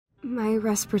My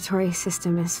respiratory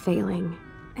system is failing,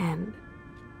 and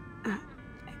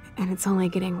it's only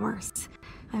getting worse.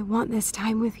 I want this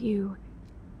time with you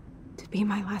to be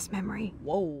my last memory.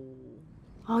 Whoa.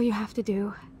 All you have to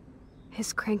do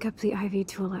is crank up the IV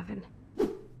to 11.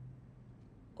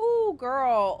 Ooh,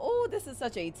 girl. Ooh, this is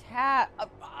such a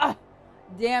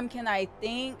damn, can I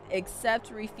think?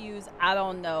 Accept, refuse, I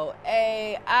don't know.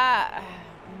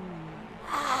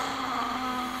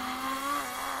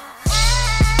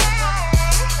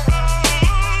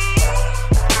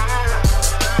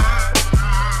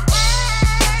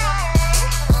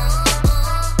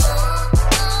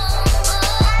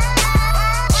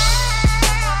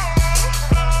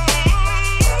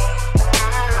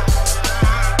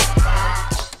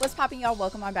 What's popping, y'all?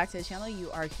 Welcome on back to the channel. You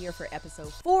are here for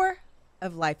episode 4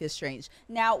 of Life is Strange.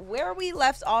 Now, where we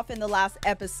left off in the last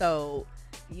episode,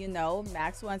 you know,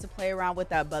 Max wanted to play around with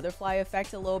that butterfly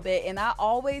effect a little bit. And I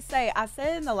always say, I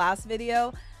said in the last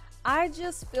video, I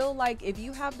just feel like if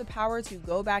you have the power to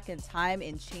go back in time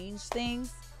and change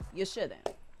things, you shouldn't.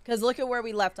 Because look at where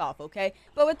we left off, okay?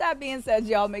 But with that being said,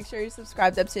 y'all, make sure you're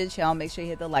subscribed up to the channel. Make sure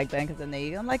you hit the like button because I know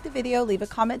you're going to like the video. Leave a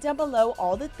comment down below,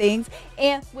 all the things.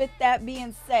 And with that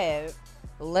being said,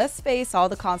 let's face all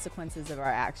the consequences of our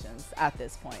actions at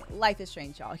this point. Life is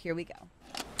strange, y'all. Here we go.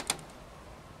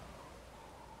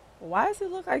 Why does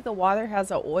it look like the water has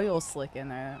an oil slick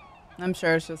in it? I'm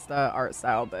sure it's just the art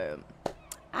style, but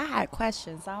I had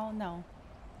questions. I don't know.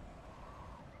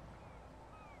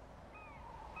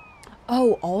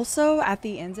 Oh, also at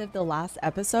the end of the last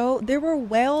episode, there were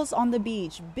whales on the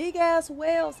beach. Big ass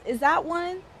whales. Is that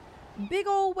one? Big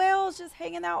old whales just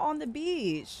hanging out on the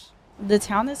beach. The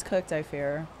town is cooked, I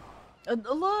fear.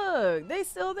 Look, they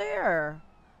still there.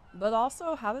 But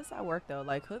also, how does that work though?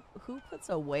 Like, who puts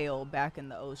a whale back in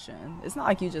the ocean? It's not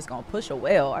like you just gonna push a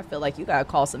whale. I feel like you gotta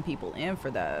call some people in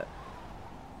for that.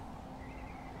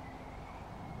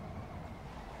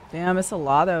 Damn, it's a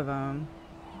lot of them.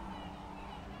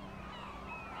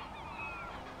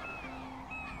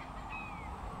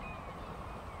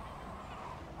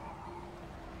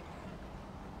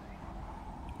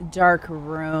 Dark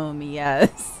room,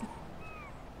 yes.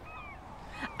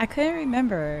 I couldn't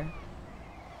remember.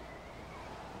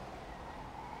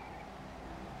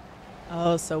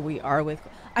 Oh, so we are with...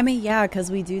 I mean, yeah, because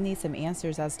we do need some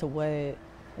answers as to what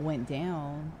went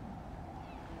down.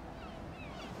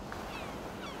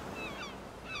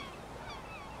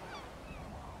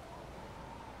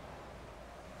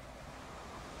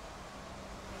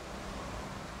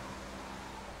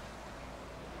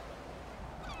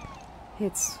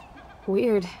 It's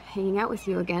weird hanging out with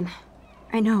you again.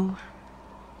 I know.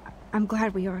 I'm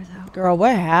glad we are, though. Girl,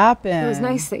 what happened? It was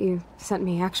nice that you sent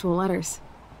me actual letters.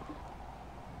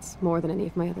 It's more than any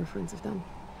of my other friends have done.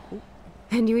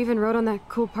 And you even wrote on that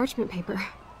cool parchment paper.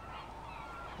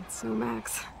 It's so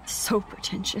Max. So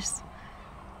pretentious.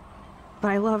 But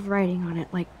I love writing on it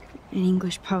like an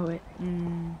English poet.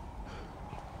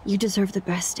 You deserve the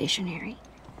best stationery.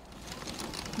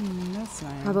 That's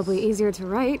nice. Probably easier to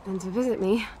write than to visit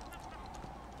me.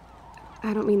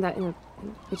 I don't mean that in a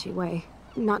bitchy way.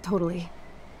 Not totally.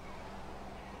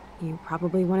 You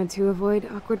probably wanted to avoid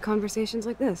awkward conversations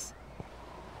like this.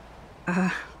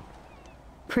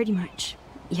 Pretty much.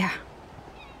 Yeah.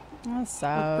 That's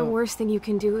sad. The worst thing you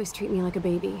can do is treat me like a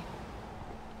baby.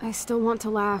 I still want to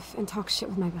laugh and talk shit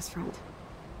with my best friend.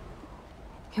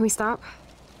 Can we stop?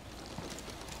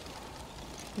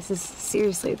 This is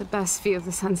seriously the best view of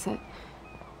the sunset.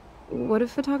 What do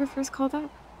photographers call that?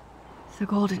 The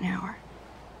golden hour.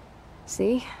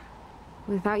 See?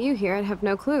 Without you here, I'd have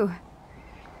no clue.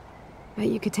 Bet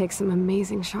you could take some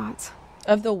amazing shots.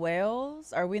 Of the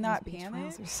whales? Are we not These beach panicked?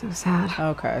 whales are so sad.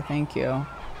 Okay, thank you. I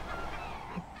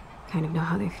kind of know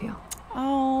how they feel.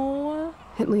 Oh.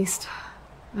 At least,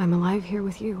 I'm alive here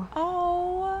with you.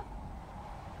 Oh.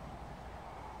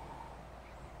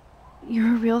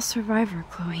 You're a real survivor,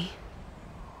 Chloe.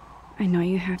 I know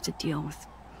you have to deal with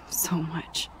so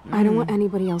much. I don't want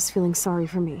anybody else feeling sorry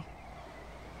for me.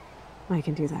 I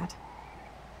can do that.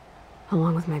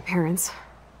 Along with my parents.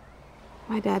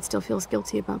 My dad still feels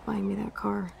guilty about buying me that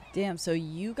car. Damn, so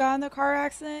you got in a car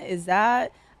accident? Is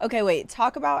that... Okay, wait.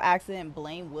 Talk about accident,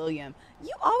 blame William.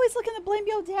 You always looking to blame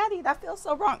your daddy. That feels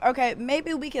so wrong. Okay,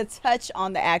 maybe we could touch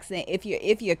on the accident if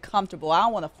you're comfortable. I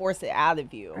don't want to force it out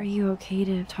of you. Are you okay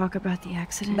to talk about the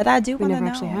accident? But I do We want to know.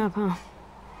 never actually have, huh?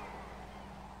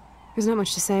 There's not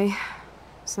much to say.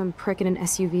 Some prick in an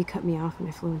SUV cut me off and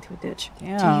I flew into a ditch.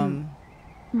 Damn.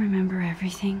 Remember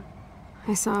everything?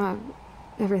 I saw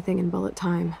everything in bullet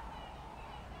time.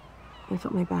 I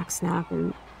felt my back snap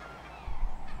and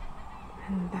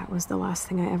that was the last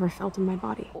thing I ever felt in my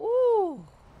body. Ooh.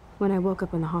 When I woke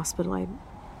up in the hospital, I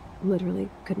literally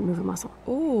couldn't move a muscle.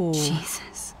 Ooh.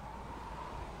 Jesus.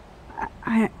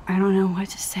 I don't know what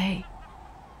to say.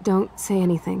 Don't say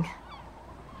anything.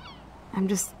 I'm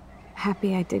just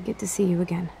happy I did get to see you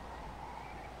again.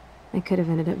 I could have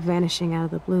ended up vanishing out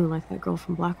of the blue like that girl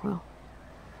from Blackwell.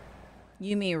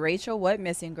 You mean Rachel? What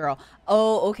missing girl?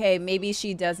 Oh, okay. Maybe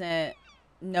she doesn't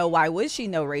know. Why would she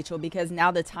know Rachel? Because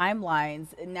now the timelines,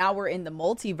 now we're in the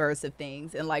multiverse of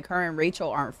things, and like her and Rachel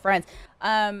aren't friends.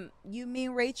 You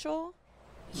mean Rachel?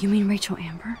 You mean Rachel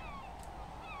Amber?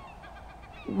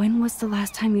 When was the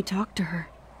last time you talked to her?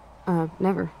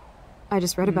 Never. I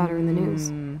just read about her in the news.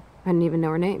 I didn't even know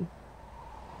her name.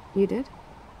 You did?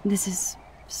 This is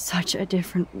such a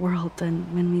different world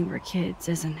than when we were kids,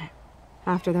 isn't it?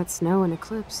 After that snow and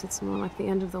eclipse, it's more like the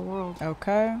end of the world.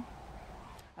 Okay.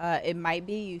 It might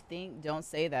be. You think? Don't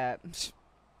say that.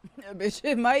 Bitch,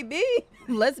 it might be.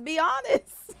 Let's be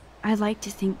honest. I'd like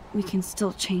to think we can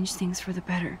still change things for the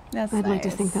better. That's I'd like to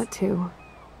nice. think that too.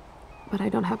 But I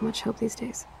don't have much hope these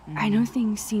days. I know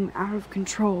things seem out of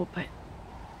control, but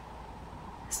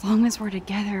as long as we're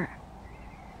together,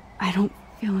 I don't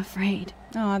feel afraid.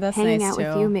 Oh, that's Hanging nice out too.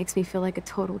 with you makes me feel like a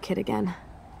total kid again.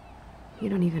 You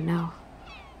don't even know.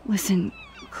 Listen,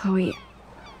 Chloe,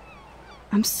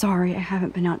 I'm sorry I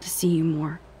haven't been out to see you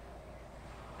more.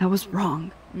 That was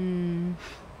wrong.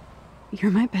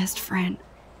 You're my best friend.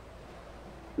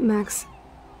 Max,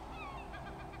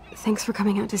 thanks for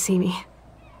coming out to see me.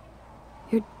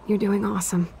 You're doing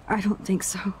awesome. I don't think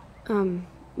so.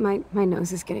 My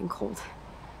nose is getting cold.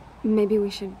 Maybe we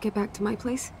should get back to my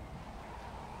place?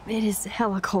 It is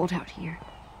hella cold out here.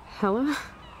 Hella?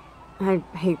 I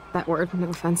hate that word, no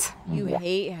offense. You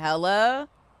hate hella?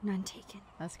 None taken.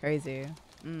 That's crazy.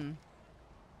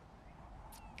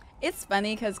 It's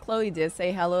funny because Chloe did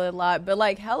say hella a lot, but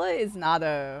like hella is not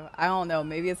a, I don't know,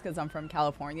 maybe it's because I'm from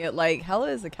California. Like hella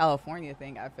is a California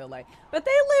thing, I feel like. But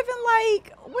they live in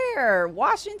like, where?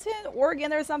 Washington,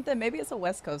 Oregon or something? Maybe it's a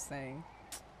West Coast thing.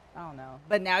 I don't know.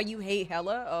 But now you hate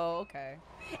hella? Oh, okay.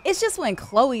 It's just when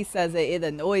Chloe says it, it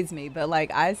annoys me. But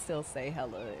like I still say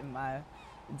hella in my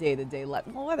day-to-day life.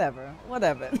 Well, whatever.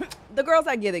 The girls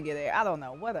I get it. I don't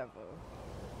know. Whatever.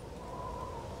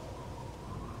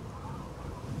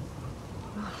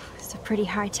 It's a pretty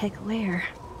high-tech lair.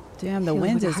 Damn, the Filled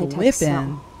wind with a is high-tech whipping.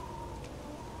 cell.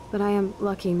 But I am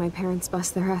lucky my parents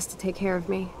bust their ass to take care of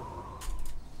me.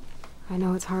 I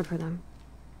know it's hard for them.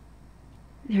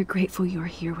 They're grateful you're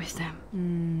here with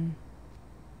them.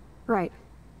 Right.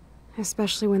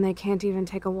 Especially when they can't even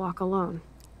take a walk alone.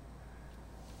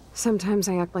 Sometimes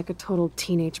I act like a total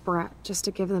teenage brat just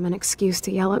to give them an excuse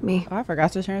to yell at me. Oh, I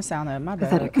forgot to turn the sound up. My bad.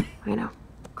 Pathetic, I know.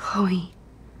 Chloe,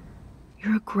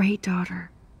 you're a great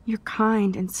daughter. You're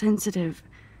kind and sensitive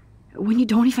when you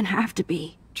don't even have to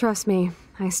be. Trust me,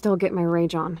 I still get my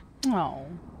rage on. Oh.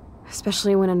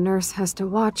 Especially when a nurse has to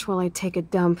watch while I take a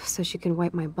dump so she can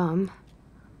wipe my bum.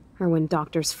 Or when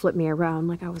doctors flip me around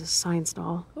like I was a science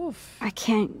doll. Oof. I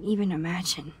can't even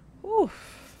imagine.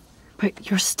 Oof. But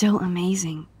you're still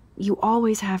amazing. You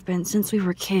always have been since we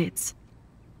were kids.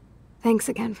 Thanks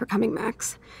again for coming,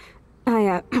 Max.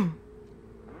 I,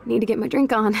 need to get my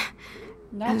drink on.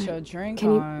 Not your drink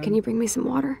Can you bring me some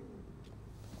water?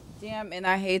 Damn, and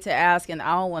I hate to ask, and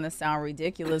I don't want to sound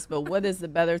ridiculous, but what is the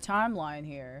better timeline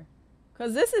here?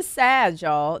 Because this is sad,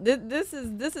 y'all. This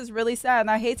is really sad, and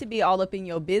I hate to be all up in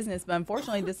your business, but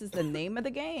unfortunately, this is the name of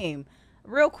the game.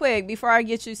 Real quick, before I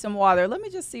get you some water, let me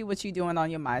just see what you're doing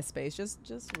on your MySpace.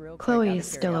 Just real quick. Chloe out of is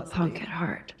still a curiosity. punk at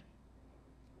heart.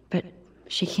 But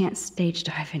she can't stage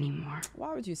dive anymore.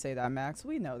 Why would you say that, Max?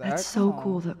 We know that. That's so Come on.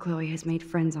 cool that Chloe has made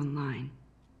friends online.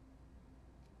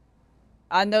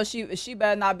 I know she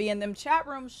better not be in them chat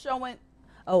rooms showing.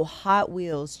 Oh, Hot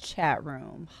Wheels chat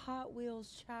room. Hot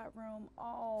Wheels chat room.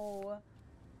 Oh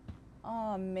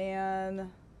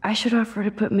man. I should offer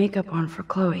to put makeup on for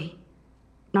Chloe.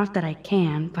 Not that I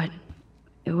can, but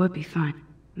it would be fun.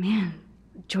 Man,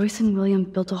 Joyce and William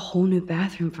built a whole new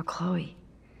bathroom for Chloe.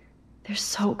 They're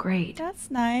so great.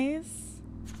 That's nice.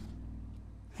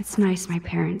 It's nice my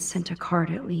parents sent a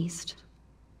card at least.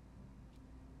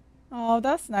 Oh,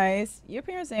 that's nice. Your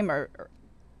parents'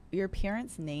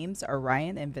 names are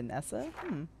Ryan and Vanessa?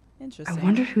 Interesting. I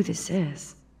wonder who this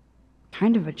is.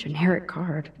 Kind of a generic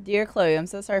card. Dear Chloe, I'm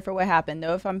so sorry for what happened.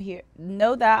 Know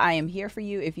that I am here for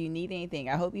you if you need anything.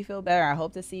 I hope you feel better. I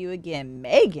hope to see you again.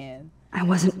 Megan. I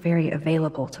wasn't very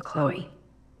available to Chloe.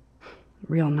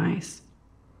 Real nice.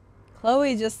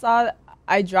 Chloe just saw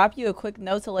I dropped you a quick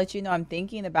note to let you know I'm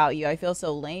thinking about you. I feel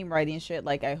so lame writing shit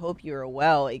like I hope you're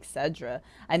well, etc.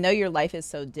 I know your life is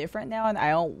so different now, and I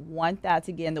don't want that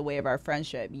to get in the way of our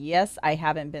friendship. Yes, I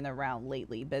haven't been around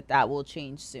lately, but that will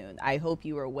change soon. I hope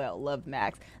you are well. Love,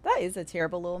 Max. That is a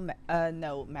terrible little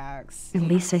note, Max. At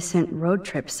least I sent road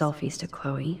trip selfies to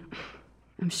Chloe.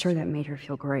 I'm sure that made her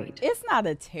feel great. It's not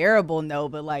a terrible note,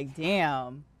 but like,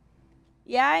 damn.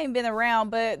 Yeah, I ain't been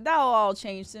around, but that'll all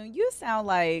change soon. You sound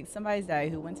like somebody's daddy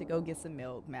who went to go get some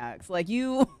milk, Max. Like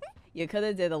you could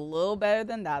have did a little better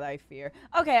than that, I fear.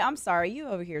 Okay, I'm sorry. You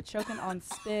over here choking on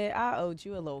spit. I owed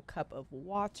you a little cup of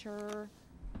water.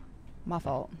 My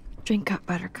fault. Drink up,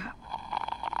 Buttercup.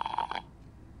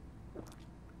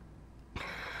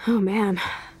 Oh man.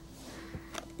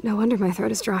 No wonder my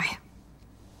throat is dry.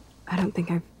 I don't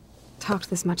think I've talked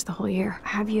this much the whole year.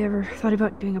 Have you ever thought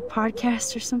about doing a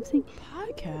podcast or something?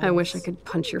 Podcast? I wish I could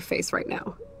punch your face right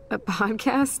now. A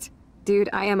podcast? Dude,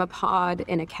 I am a pod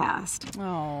in a cast.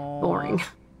 Oh. Boring.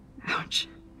 Ouch.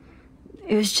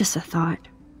 It was just a thought.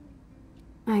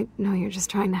 I know you're just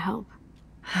trying to help.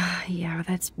 Yeah,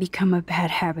 that's become a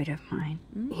bad habit of mine.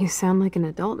 You sound like an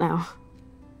adult now.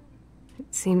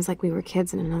 It seems like we were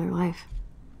kids in another life.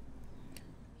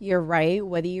 You're right.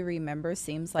 What do you remember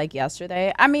seems like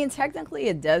yesterday. I mean, technically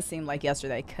it does seem like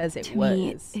yesterday because it To was. me,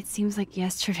 it seems like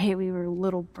yesterday we were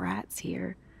little brats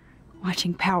here,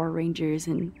 watching Power Rangers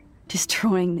and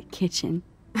destroying the kitchen.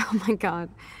 Oh my god.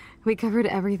 We covered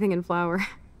everything in flour.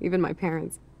 Even my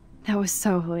parents. That was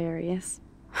so hilarious.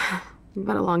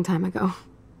 But a long time ago.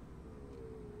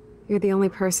 You're the only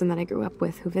person that I grew up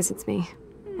with who visits me.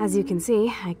 As you can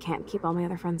see, I can't keep all my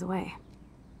other friends away.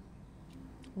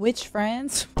 Which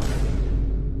friends?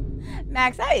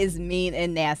 Max, that is mean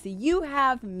and nasty. You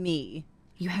have me.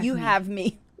 You have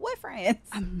me. What friends?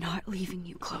 I'm not leaving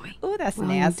you, Chloe. Oh, that's Well,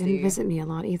 nasty. you didn't visit me a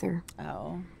lot either.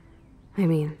 Oh. I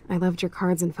mean, I loved your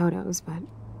cards and photos, but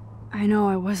I know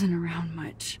I wasn't around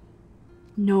much.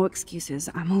 No excuses,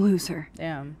 I'm a loser.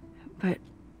 Damn. But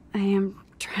I am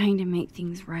trying to make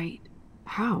things right.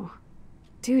 how?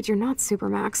 Dude, you're not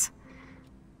Supermax.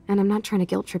 And I'm not trying to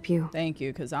guilt trip you. Thank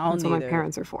you, because I don't That's need what my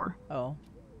parents are for. Oh.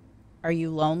 Are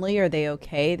you lonely? Are they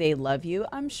okay? They love you?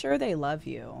 I'm sure they love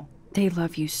you. They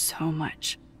love you so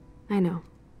much. I know.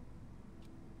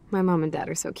 My mom and dad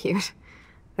are so cute.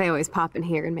 They always pop in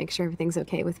here and make sure everything's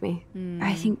okay with me.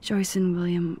 I think Joyce and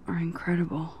William are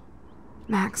incredible.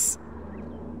 Max,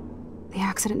 the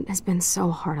accident has been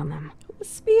so hard on them. Who's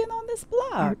speaking on this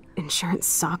blog? Our insurance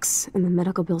sucks, and the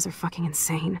medical bills are fucking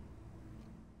insane.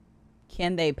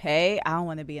 Can they pay? I don't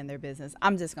want to be in their business.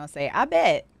 I'm just going to say, I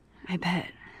bet. I bet.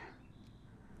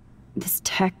 This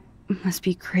tech must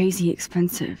be crazy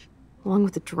expensive. Along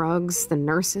with the drugs, the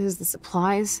nurses, the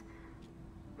supplies.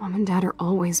 Mom and dad are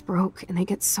always broke, and they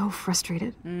get so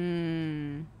frustrated.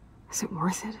 Is it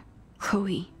worth it?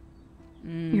 Chloe,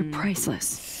 you're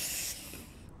priceless.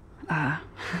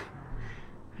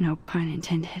 No pun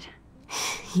intended.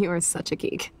 You are such a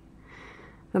geek.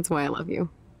 That's why I love you.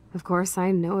 Of course,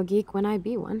 I know a geek when I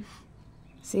be one.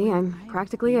 See, I'm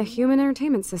practically a human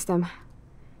entertainment system.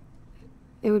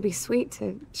 It would be sweet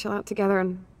to chill out together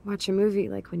and watch a movie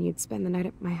like when you'd spend the night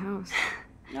at my house.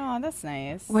 Oh, that's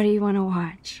nice. What do you want to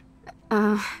watch?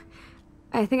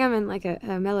 I think I'm in like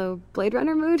a mellow Blade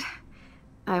Runner mood.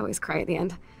 I always cry at the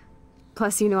end.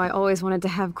 Plus, you know I always wanted to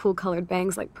have cool colored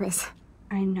bangs like Pris.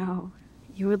 I know.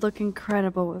 You would look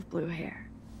incredible with blue hair.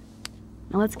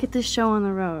 Now let's get this show on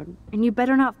the road. And you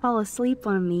better not fall asleep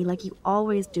on me like you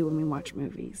always do when we watch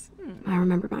movies. I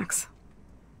remember, Max.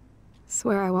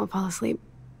 Swear I won't fall asleep.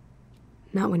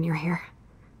 Not when you're here.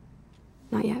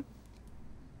 Not yet.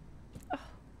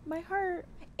 My heart.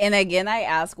 And again, I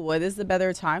ask, what is the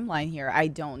better timeline here? I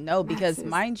don't know because, Max,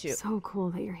 mind you, it's so cool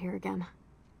that you're here again.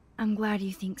 I'm glad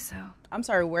you think so. I'm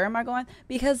sorry, where am I going?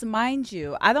 Because mind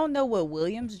you, I don't know what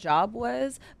William's job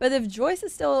was, but if Joyce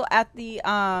is still at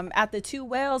the Two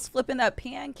Whales flipping up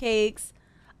pancakes,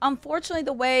 unfortunately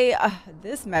the way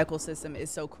this medical system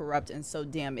is so corrupt and so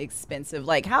damn expensive.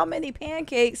 Like, how many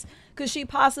pancakes could she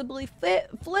possibly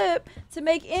flip to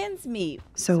make ends meet?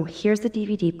 So here's the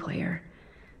DVD player.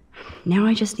 Now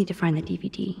I just need to find the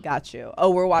DVD. Got you. Oh,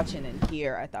 we're watching in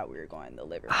here. I thought we were going to the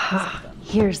living room or something.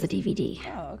 Here's the DVD.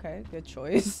 Oh, okay. Good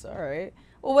choice. All right.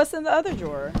 Well, what's in the other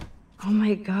drawer? Oh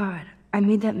my god. I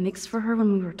made that mix for her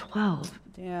when we were 12.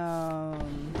 Damn.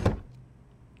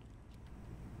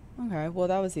 Okay, well,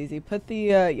 that was easy. Put the,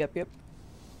 yep.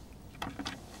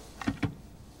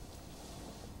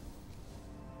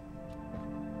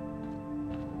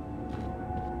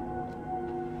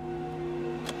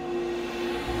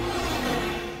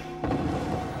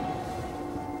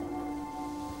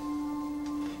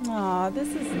 Aw, this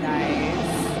is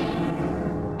nice.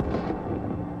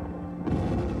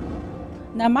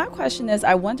 Now, my question is,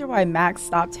 I wonder why Max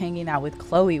stopped hanging out with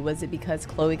Chloe. Was it because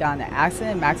Chloe got in an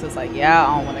accident? Max was like, yeah,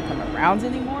 I don't want to come around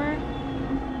anymore.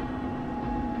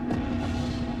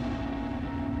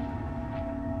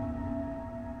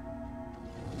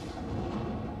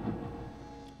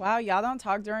 Wow, y'all don't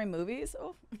talk during movies?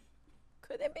 Oh,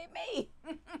 could it be me?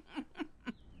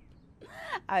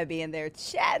 I'd be in there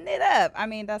chatting it up. I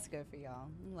mean, that's good for y'all.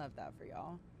 Love that for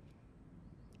y'all.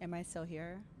 Am I still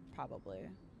here? Probably.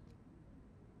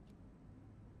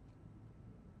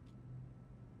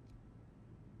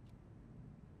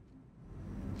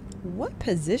 What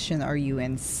position are you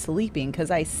in sleeping?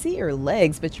 Because I see your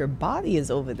legs, but your body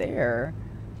is over there.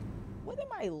 What am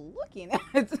I looking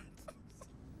at?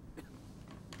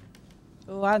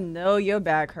 Oh, I know your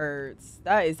back hurts.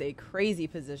 That is a crazy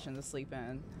position to sleep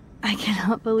in. I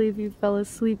cannot believe you fell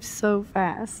asleep so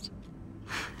fast.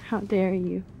 How dare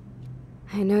you?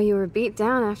 I know you were beat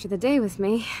down after the day with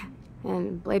me,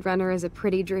 and Blade Runner is a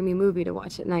pretty dreamy movie to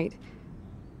watch at night.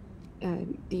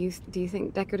 Do you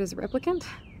think Deckard is a replicant?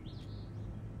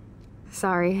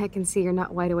 Sorry, I can see you're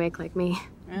not wide awake like me.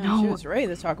 Man, No. she was ready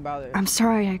to talk about it. I'm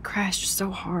sorry I crashed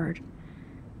so hard.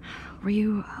 Were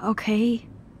you okay?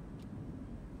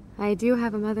 I do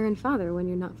have a mother and father when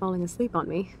you're not falling asleep on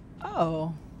me.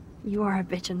 Oh. You are a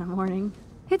bitch in the morning.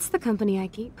 It's the company I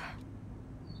keep.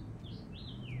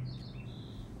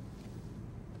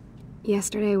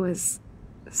 Yesterday was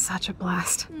such a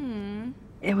blast.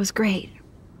 It was great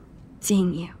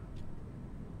seeing you.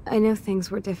 I know things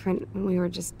were different when we were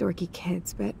just dorky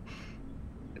kids, but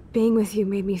being with you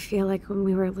made me feel like when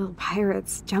we were little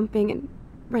pirates, jumping and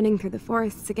running through the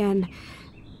forests again.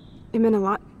 It meant a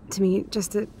lot to me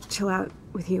just to chill out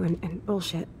with you and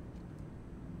bullshit.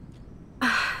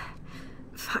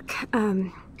 Fuck.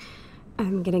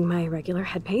 I'm getting my regular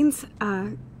head pains.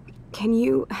 Can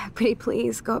you, pretty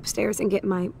please, go upstairs and get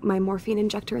my morphine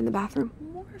injector in the bathroom?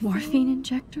 Morphine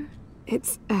injector?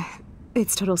 It's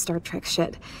total Star Trek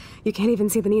shit. You can't even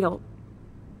see the needle.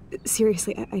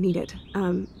 Seriously, I need it.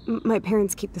 My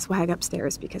parents keep the swag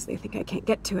upstairs because they think I can't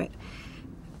get to it.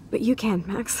 But you can,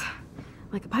 Max.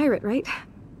 Like a pirate, right?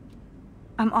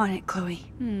 I'm on it, Chloe.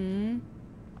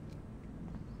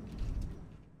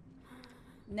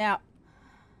 Now,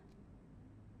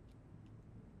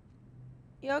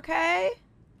 you okay?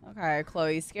 Okay,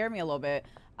 Chloe, you scared me a little bit.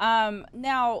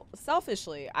 Now,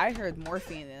 selfishly, I heard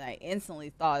morphine and I instantly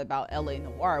thought about LA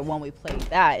Noire when we played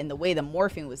that and the way the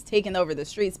morphine was taking over the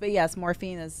streets. But yes,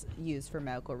 morphine is used for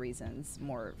medical reasons.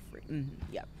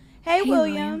 Yep. Hey,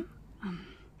 William.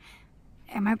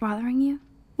 Am I bothering you?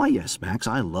 Why, yes, Max.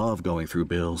 I love going through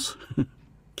bills.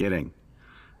 Kidding.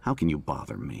 How can you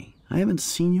bother me? I haven't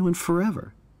seen you in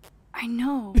forever. I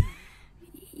know.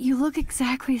 You look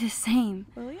exactly the same.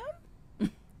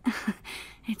 William?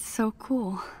 It's so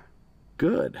cool.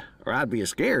 Good. Or I'd be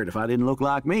scared if I didn't look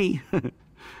like me.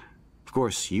 Of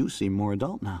course, you seem more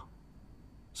adult now.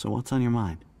 So what's on your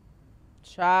mind?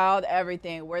 Child,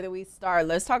 everything. Where do we start?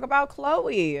 Let's talk about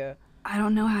Chloe. I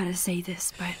don't know how to say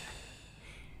this, but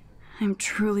I'm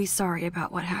truly sorry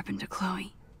about what happened to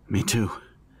Chloe. Me too.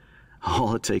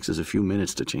 All it takes is a few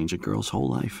minutes to change a girl's whole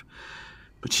life.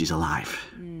 But she's alive.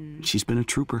 She's been a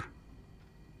trooper.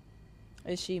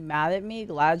 Is she mad at me?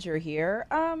 Glad you're here?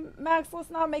 Max, let's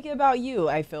not make it about you,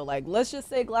 I feel like. Let's just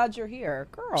say glad you're here.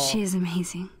 Girl. She is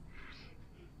amazing.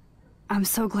 I'm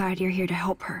so glad you're here to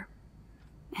help her.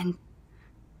 And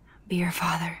be her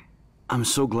father. I'm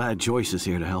so glad Joyce is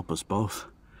here to help us both.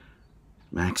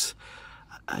 Max,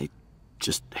 I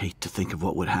just hate to think of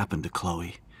what would happen to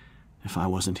Chloe if I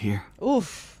wasn't here.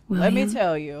 Oof. Let me William?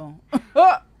 tell you.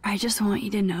 I just want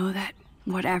you to know that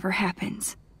whatever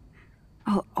happens,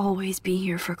 I'll always be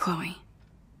here for Chloe.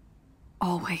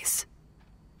 Always.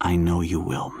 I know you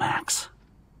will, Max.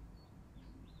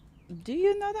 Do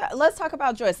you know that? Let's talk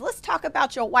about Joyce. Let's talk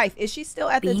about your wife. Is she still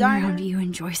at the Being diner? around you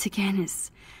and Joyce again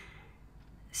is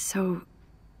so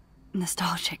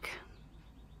nostalgic.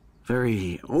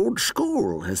 Very old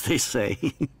school, as they say.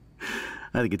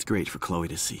 I think it's great for Chloe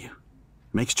to see you.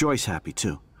 Makes Joyce happy,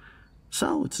 too.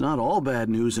 So, it's not all bad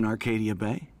news in Arcadia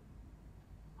Bay.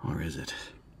 Or is it?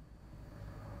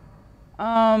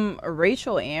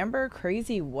 Rachel Amber,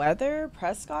 crazy weather,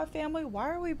 Prescott family. Why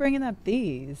are we bringing up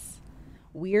these?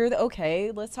 Weird.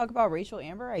 Okay, let's talk about Rachel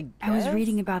Amber, I guess. I was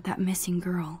reading about that missing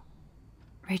girl.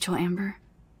 Rachel Amber.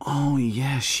 Oh,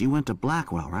 yeah, she went to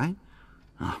Blackwell, right?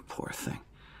 Oh, poor thing.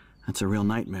 That's a real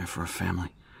nightmare for a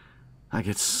family. I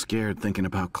get scared thinking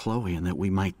about Chloe and that we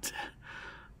might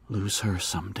lose her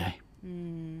someday.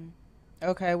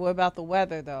 Okay, what about the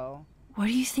weather, though? What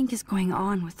do you think is going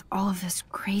on with all of this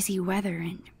crazy weather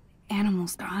and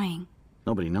animals dying?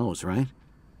 Nobody knows, right?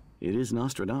 It is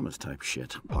Nostradamus type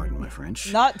shit, pardon my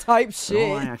French. Not type But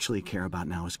all I shit. actually care about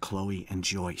now is Chloe and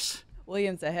Joyce.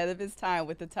 William's ahead of his time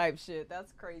with the type shit.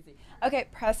 That's crazy. Okay,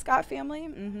 Prescott family.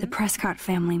 The Prescott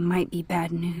family might be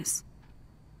bad news.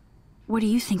 What do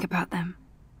you think about them?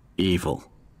 Evil.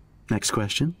 Next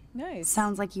question? Nice.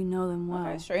 Sounds like you know them well.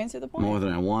 Okay, straight into the point. More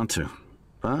than I want to.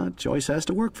 But Joyce has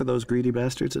to work for those greedy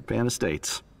bastards at Pan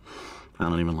Estates. I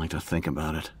don't even like to think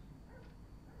about it.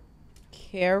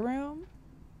 Care room?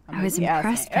 I was we asking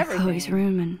impressed by Chloe's everything.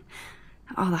 room and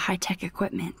all the high-tech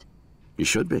equipment. You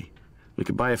should be. We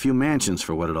could buy a few mansions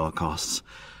for what it all costs.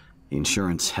 The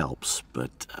insurance helps,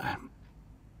 but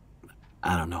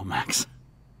I don't know, Max.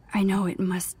 I know it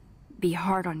must be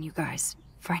hard on you guys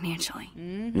financially.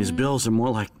 These bills are more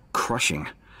like crushing.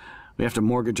 We have to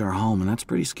mortgage our home, and that's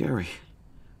pretty scary.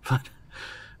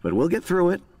 But we'll get through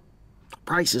it. The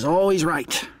price is always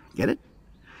right. Get it?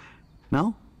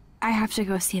 No? I have to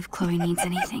go see if Chloe needs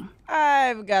anything.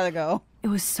 I've gotta go. It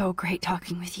was so great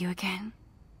talking with you again.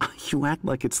 You act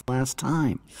like it's the last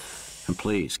time. And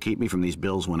please, keep me from these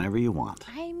bills whenever you want.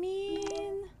 I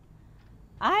mean,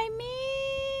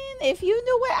 if you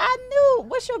knew what I knew,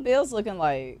 what's your bills looking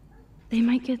like? They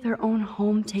might get their own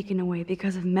home taken away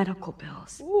because of medical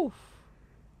bills. Oof.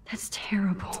 That's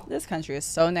terrible. This country is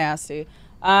so nasty.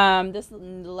 This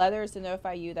letter is to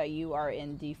notify you that you are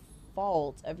in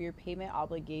default of your payment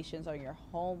obligations on your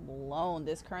home loan.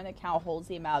 This current account holds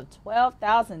the amount of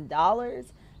 $12,000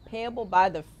 payable by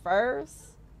the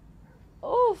 1st.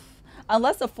 Oof.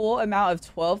 Unless the full amount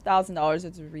of $12,000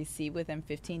 is received within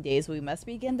 15 days, we must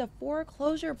begin the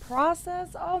foreclosure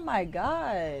process. Oh my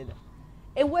God.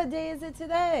 And what day is it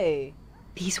today?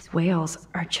 These whales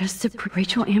are just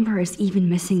Rachel Amber is even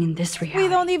missing in this reality. We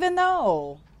don't even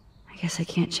know. I guess I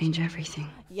can't change everything.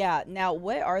 Yeah, now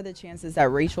what are the chances that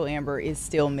Rachel Amber is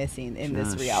still missing in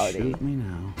this reality? Shoot me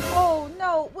now. Oh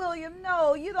no, William,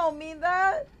 no, you don't mean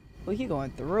that. Well, he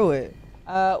going through it.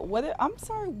 I'm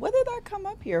sorry, what did that come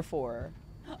up here for?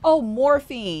 Oh,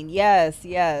 morphine. Yes.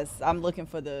 I'm looking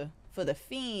for the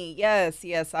fiend.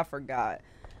 Yes, I forgot.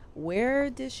 Where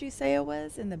did she say it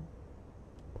was? In the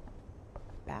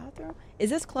bathroom? Is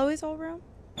this Chloe's old room?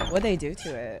 What'd they do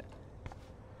to it?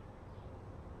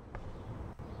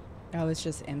 Oh, it's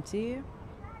just empty?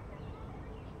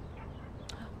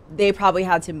 They probably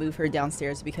had to move her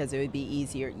downstairs because it would be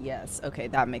easier. Yes, okay,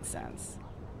 that makes sense.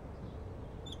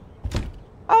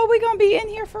 Oh, we gonna be in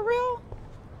here for real?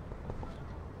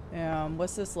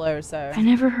 What's this letter say? I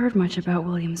never heard much about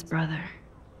William's brother.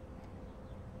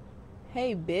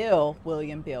 Hey, Bill.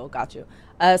 William Bill, got you.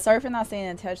 Sorry for not staying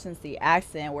in touch since the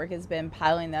accident. Work has been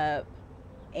piling up,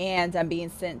 and I'm being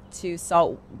sent to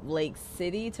Salt Lake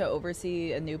City to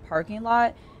oversee a new parking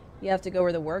lot. You have to go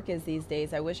where the work is these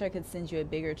days. I wish I could send you a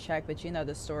bigger check, but you know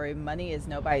the story. Money is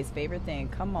nobody's favorite thing.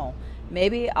 Come on.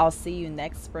 Maybe I'll see you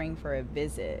next spring for a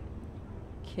visit.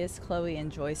 Kiss Chloe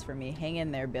and Joyce for me. Hang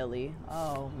in there, Billy.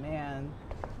 Oh, man.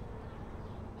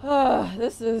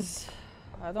 This is...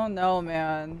 I don't know,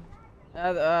 man.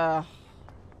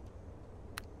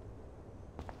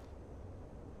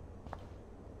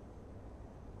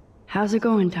 How's it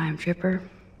going, Time Tripper?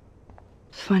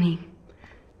 Funny.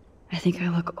 I think I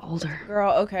look older.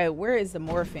 Girl, okay, where is the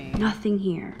morphine? Nothing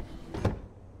here.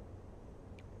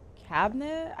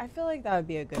 Cabinet? I feel like that would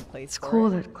be a good place It's for cool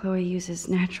it. that Chloe uses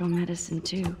natural medicine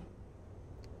too.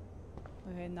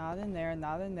 Okay, not in there,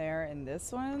 not in there. In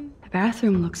this one? The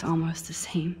bathroom looks almost the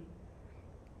same.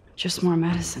 Just more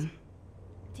medicine.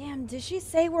 Damn, did she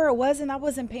say where it was and I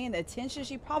wasn't paying attention?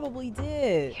 She probably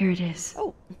did. Here it is.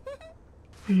 Oh.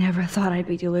 I never thought I'd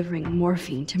be delivering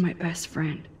morphine to my best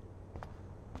friend.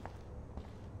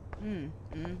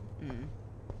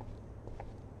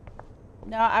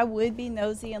 No, I would be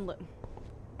nosy and look.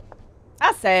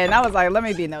 I said, and I was like, let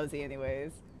me be nosy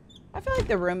anyways. I feel like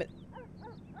the room...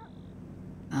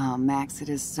 Oh, Max, it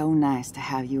is so nice to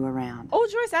have you around. Oh,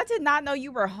 Joyce, I did not know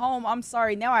you were home. I'm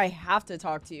sorry. Now I have to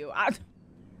talk to you. I'm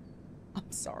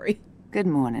sorry. Good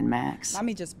morning, Max.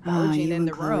 Mommy just Oh, barging you in and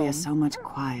the Chloe room. are so much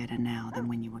quieter now than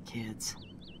when you were kids.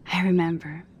 I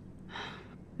remember.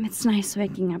 It's nice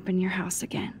waking up in your house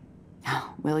again.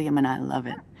 Oh, William and I love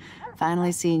it.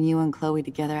 Finally seeing you and Chloe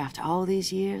together after all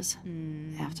these years.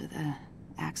 After the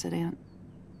accident.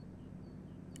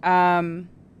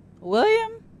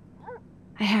 William?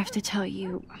 I have to tell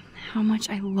you how much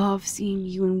I love seeing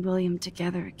you and William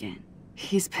together again.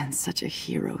 He's been such a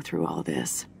hero through all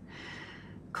this.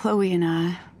 Chloe and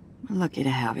I are lucky to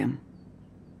have him.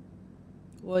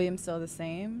 William still the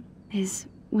same? Is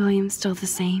William still the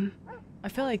same? I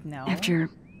feel like no. After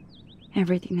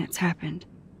everything that's happened.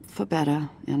 For better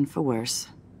and for worse.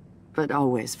 But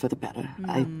always for the better.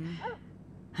 I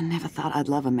never thought I'd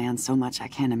love a man so much I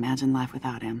can't imagine life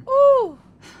without him. Ooh.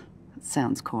 It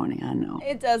sounds corny, I know.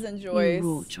 It doesn't, Joyce. You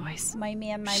rule, Joyce. My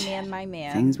man, my man, my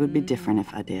man. Things would be different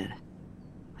if I did.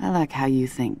 I like how you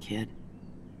think, kid.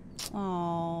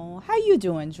 Oh, how you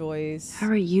doing, Joyce? How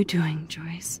are you doing,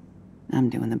 Joyce? I'm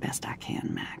doing the best I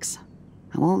can, Max.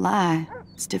 I won't lie,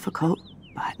 it's difficult,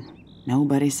 but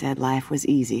nobody said life was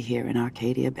easy here in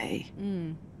Arcadia Bay.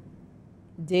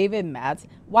 David Matz.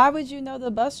 Why would you know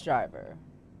the bus driver?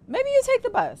 Maybe you take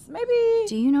the bus. Maybe.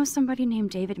 Do you know somebody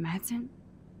named David Madsen?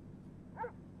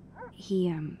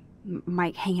 He,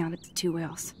 might hang out at the Two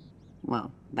Whales.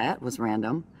 Well, that was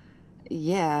random.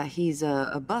 Yeah, he's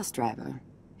a bus driver.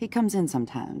 He comes in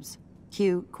sometimes.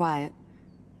 Cute, quiet.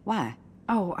 Why?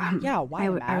 Oh, Yeah, why, I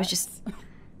was Max? just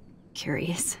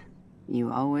curious.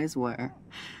 You always were.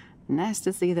 Nice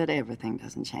to see that everything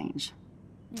doesn't change.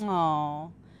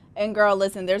 Oh. And girl,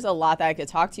 listen, there's a lot that I could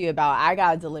talk to you about. I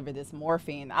gotta deliver this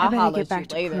morphine. I I'll better holler get at back you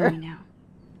to later. Chloe now.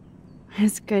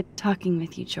 It's good talking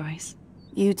with you, Joyce.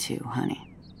 You too,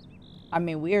 honey. I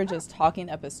mean, we are just talking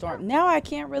up a storm. Now I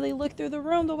can't really look through the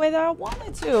room the way that I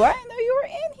wanted to. I didn't know you were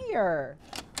in here.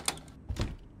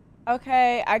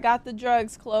 Okay, I got the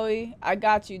drugs, Chloe. I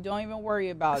got you. Don't even worry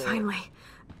about it. Finally.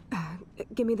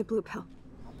 Give me the blue pill.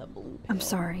 The blue pill. I'm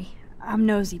sorry. I'm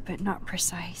nosy, but not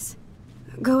precise.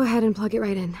 Go ahead and plug it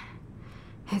right in.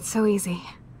 It's so easy.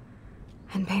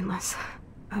 And painless.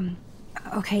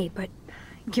 Okay, but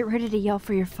get ready to yell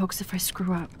for your folks if I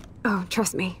screw up. Oh,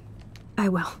 trust me. I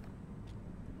will.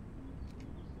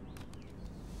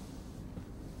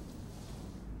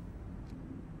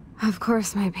 Of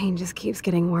course, my pain just keeps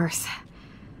getting worse.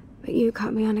 But you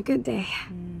caught me on a good day.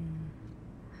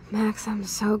 Max, I'm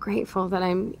so grateful that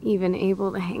I'm even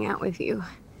able to hang out with you.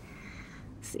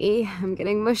 See, I'm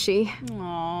getting mushy.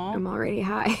 Aww. I'm already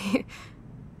high.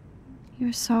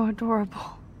 You're so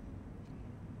adorable.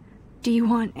 Do you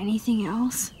want anything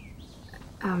else?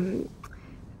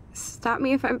 Stop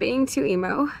me if I'm being too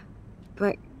emo,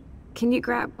 but can you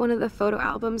grab one of the photo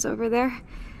albums over there?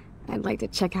 I'd like to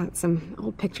check out some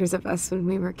old pictures of us when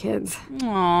we were kids.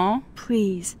 Aww.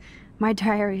 Please. My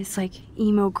diary is like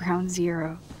emo ground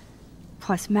zero.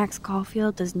 Plus, Max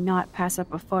Caulfield does not pass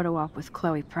up a photo op with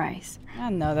Chloe Price. I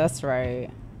know that's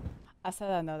right. I said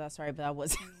I know that's right, but I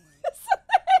wasn't.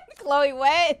 Chloe,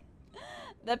 what?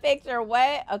 The picture,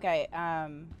 what? Okay,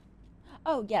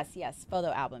 oh, yes,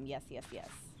 photo album. Yes.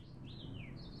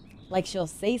 Like, she'll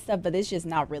say stuff, but it's just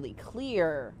not really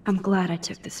clear. I'm glad I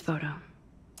took this photo.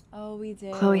 Oh, we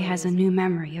did. Chloe has a new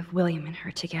memory of William and her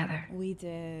together. We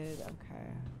did,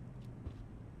 okay.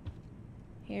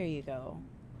 Here you go.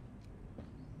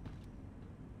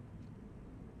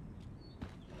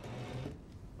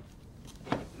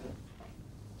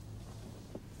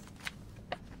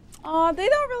 Oh, they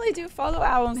don't really do photo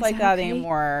albums Is like that that okay?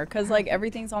 anymore, because like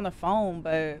everything's on the phone,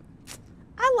 but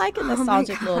I like a Oh my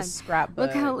nostalgic little God.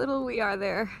 scrapbook. Look how little we are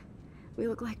there. We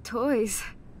look like toys.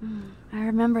 I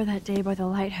remember that day by the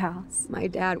lighthouse. My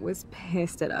dad was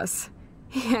pissed at us.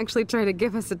 He actually tried to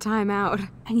give us a timeout.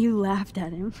 And you laughed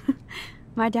at him.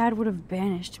 My dad would have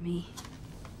banished me.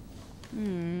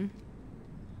 Turn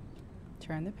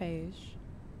the page.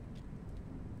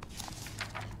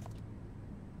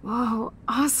 Whoa,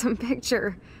 awesome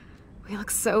picture. We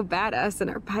look so badass in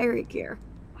our pirate gear.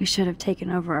 We should have taken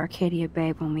over Arcadia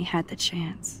Bay when we had the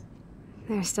chance.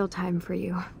 There's still time for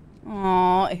you.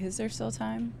 Aw, is there still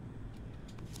time?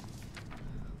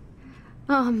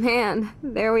 Oh man,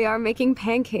 there we are making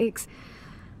pancakes.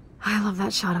 I love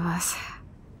that shot of us.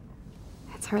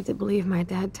 It's hard to believe my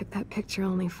dad took that picture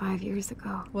only 5 years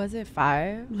ago. Was it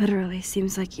 5? Literally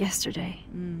seems like yesterday.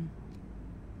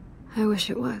 I wish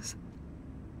it was.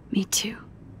 Me too.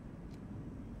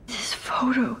 This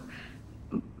photo.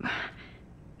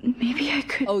 Maybe I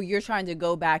could. Oh, you're trying to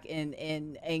go back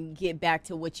and get back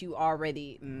to what you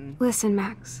already. Listen,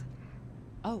 Max.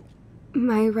 Oh.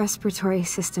 My respiratory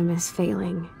system is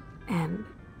failing, and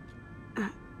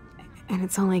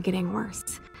it's only getting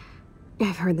worse.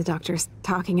 I've heard the doctors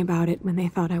talking about it when they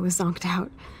thought I was zonked out.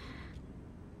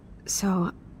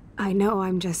 So, I know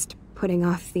I'm just putting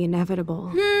off the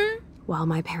inevitable while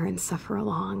my parents suffer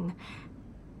along,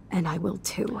 and I will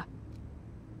too.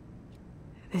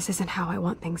 This isn't how I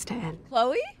want things to end.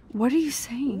 Chloe? What are you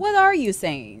saying? What are you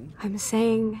saying? I'm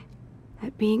saying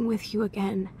that being with you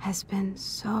again has been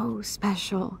so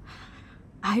special.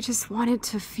 I just wanted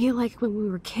to feel like when we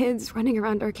were kids running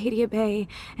around Arcadia Bay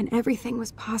and everything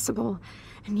was possible,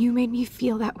 and you made me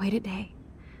feel that way today.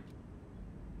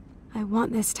 I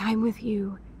want this time with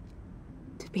you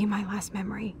to be my last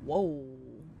memory. Whoa.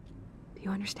 Do you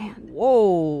understand?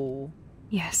 Whoa.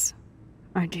 Yes,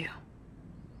 I do.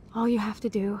 All you have to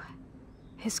do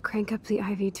is crank up the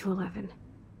IV to 11.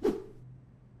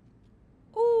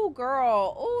 Ooh,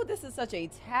 girl. Ooh, this is such a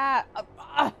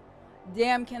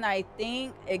damn, can I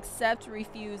think? Accept,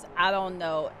 refuse, I don't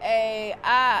know. I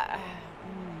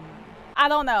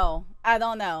don't know. I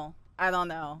don't know. I don't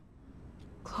know.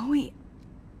 Chloe,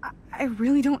 I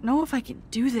really don't know if I can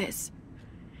do this.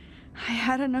 I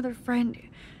had another friend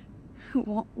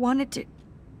who wanted to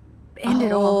end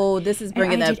it all. Oh, this is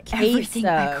bringing and I up did Kate everything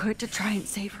I stuff. could to try and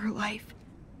save her life.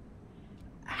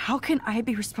 How can I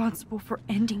be responsible for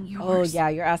ending yours? Oh, yeah,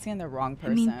 you're asking the wrong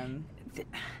person. I mean,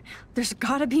 there's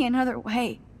gotta be another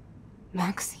way.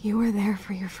 Max, you were there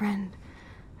for your friend,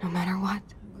 no matter what.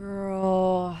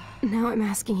 Girl. Now I'm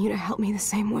asking you to help me the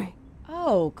same way.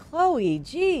 Oh, Chloe,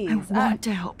 jeez. I want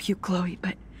to help you, Chloe,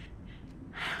 but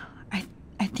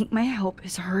I think my help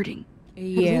is hurting.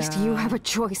 Yeah. At least you have a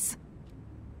choice.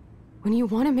 When you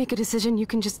want to make a decision, you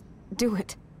can just do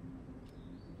it.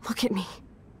 Look at me.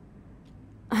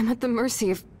 I'm at the mercy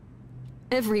of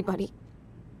everybody.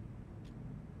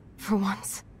 For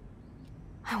once,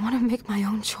 I want to make my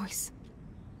own choice.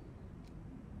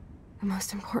 The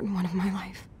most important one of my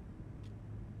life.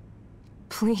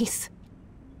 Please.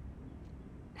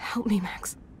 Help me,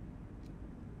 Max.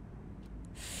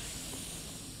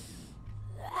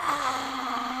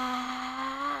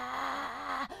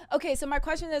 Okay, so my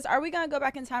question is, are we going to go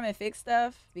back in time and fix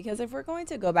stuff? Because if we're going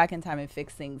to go back in time and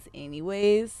fix things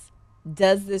anyways,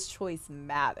 does this choice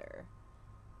matter?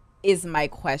 Is my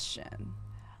question.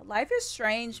 Life is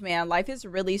strange, man. Life is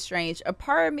really strange. A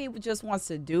part of me just wants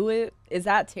to do it. Is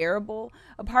that terrible?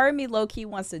 A part of me low-key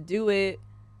wants to do it.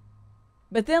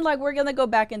 But then, like, we're going to go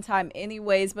back in time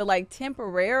anyways. But, like,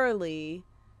 temporarily,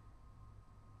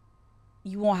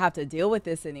 you won't have to deal with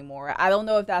this anymore. I don't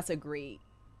know if that's agreed.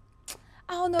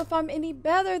 I don't know if I'm any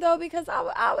better, though, because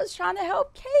I was trying to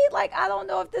help Kate. Like, I don't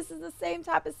know if this is the same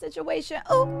type of situation.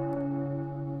 Oh,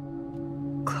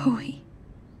 Chloe.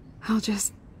 I'll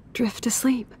just drift to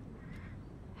sleep,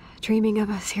 dreaming of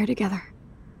us here together.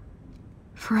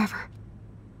 Forever.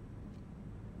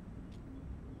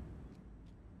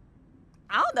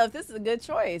 I don't know if this is a good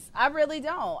choice. I really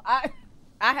don't. I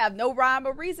have no rhyme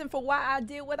or reason for why I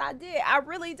did what I did. I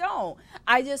really don't.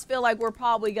 I just feel like we're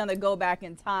probably going to go back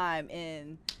in time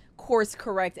and course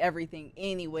correct everything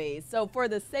anyways. So for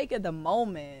the sake of the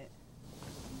moment,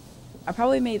 I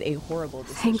probably made a horrible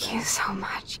decision. Thank you so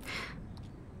much.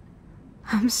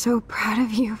 I'm so proud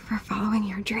of you for following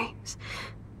your dreams.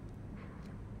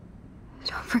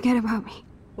 Don't forget about me.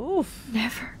 Oof.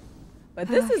 Never. But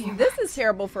I this love is you, this Max. is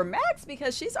terrible for Max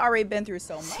because she's already been through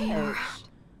so See you much. around.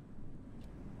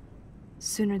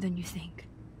 Sooner than you think.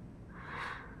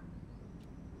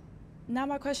 Now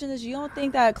my question is, you don't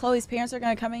think that Chloe's parents are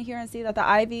going to come in here and see that the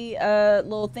Ivy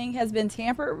little thing has been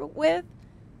tampered with?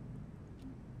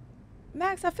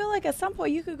 Max, I feel like at some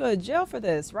point you could go to jail for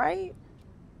this, right?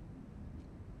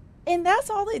 And that's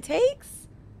all it takes?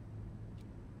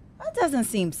 That doesn't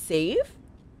seem safe.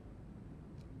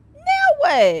 Now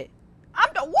what?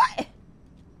 What?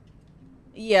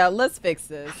 Yeah, let's fix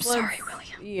this. I'm sorry,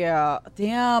 William. Yeah.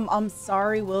 Damn, I'm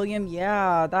sorry, William.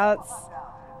 Yeah, that's...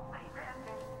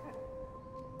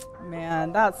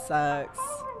 Man, that sucks.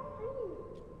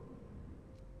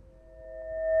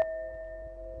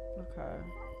 Okay.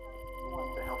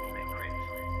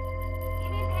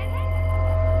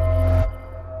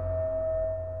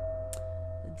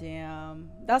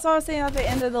 Damn. That's what I was saying at the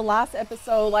end of the last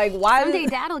episode. Like, why Someday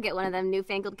does, Dad'll get one of them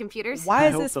newfangled computers. why I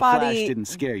is hope this the flash body... didn't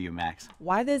scare you, Max.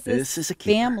 Why does This this is a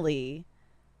keeper. family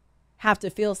have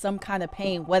to feel some kind of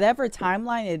pain? Whatever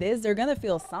timeline it is, they're going to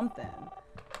feel something.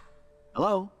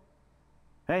 Hello?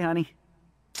 Hey, honey.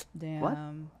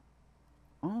 Damn.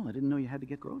 Oh, I didn't know you had to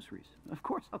get groceries. Of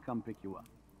course I'll come pick you up.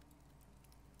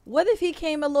 What if he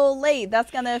came a little late? That's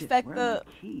going to Shit, affect where the... are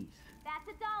my keys? That's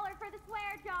 $1 for the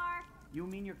swear jar. You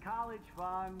mean your college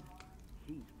fund?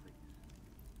 Keys, please.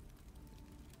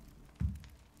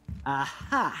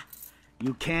 Aha!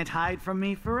 You can't hide from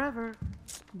me forever.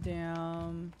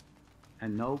 Damn.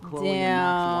 And no Chloe and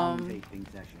Max Damn. wine tasting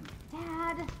session.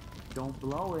 Dad. Don't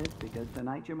blow it, because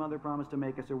tonight your mother promised to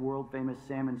make us a world-famous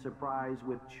salmon surprise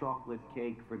with chocolate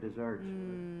cake for dessert.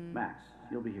 Max,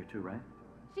 you'll be here too, right?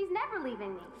 She's never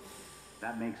leaving me.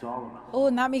 That makes all of us. Oh,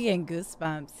 not me getting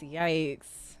goosebumps.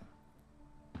 Yikes.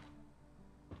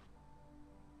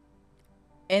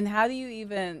 And how do you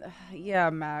even... Yeah,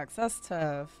 Max, that's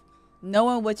tough.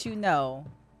 Knowing what you know.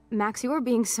 Max, you are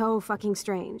being so fucking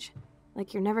strange.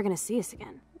 Like you're never gonna see us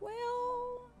again.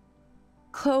 Well...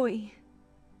 Chloe,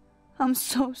 I'm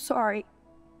so sorry.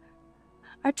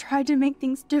 I tried to make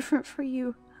things different for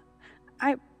you.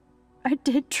 I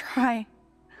did try.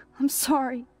 I'm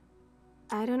sorry.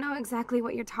 I don't know exactly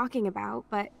what you're talking about,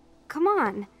 but come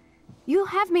on. You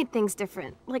have made things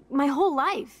different, like my whole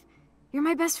life. You're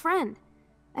my best friend.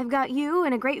 I've got you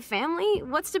and a great family.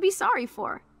 What's to be sorry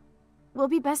for? We'll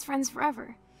be best friends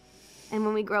forever. And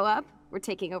when we grow up, we're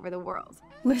taking over the world.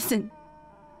 Listen,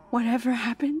 whatever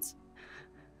happens,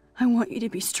 I want you to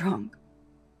be strong.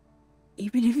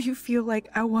 Even if you feel like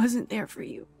I wasn't there for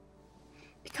you.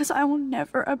 Because I will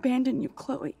never abandon you,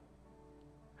 Chloe.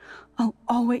 I'll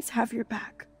always have your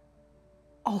back.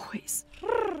 Always.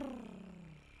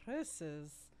 This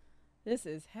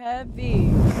is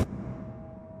heavy.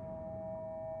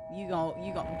 You gon'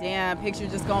 damn, picture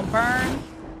just gonna burn.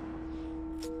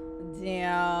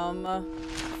 Damn.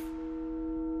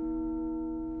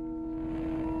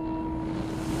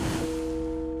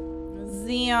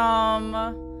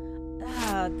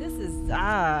 This is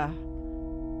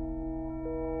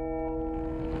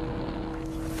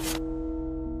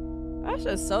that's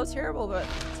just so terrible, but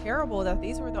terrible that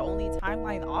these were the only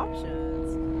timeline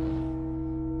options.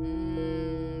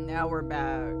 Now we're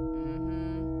back.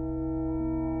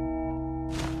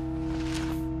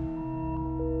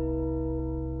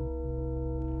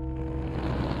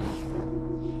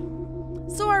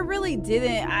 So I really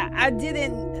didn't, I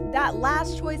didn't, that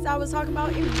last choice I was talking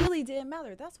about, it really didn't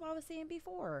matter. That's what I was saying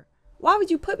before. Why would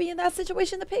you put me in that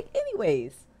situation to pick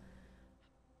anyways?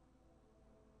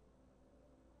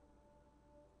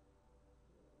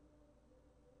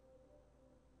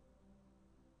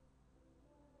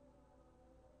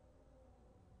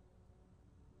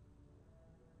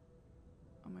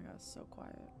 Oh my God, it's so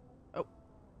quiet. Oh.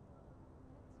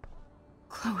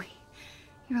 Chloe,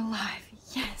 you're alive.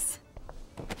 Yes.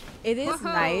 It is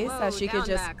Whoa, nice whoa, that she could down,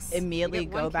 just Max. immediately You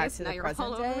get go one back kiss, to now the you're all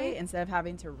present over day me? instead of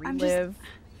having to I'm relive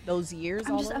those years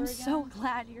all over I'm again. so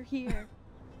glad you're here.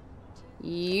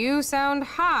 You sound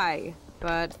high,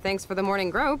 but thanks for the morning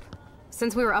grope.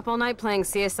 Since we were up all night playing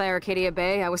CSI Arcadia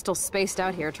Bay, I was still spaced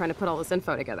out here trying to put all this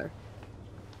info together.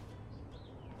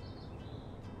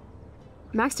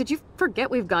 Max, did you forget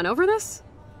we've gone over this?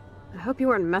 I hope you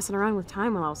weren't messing around with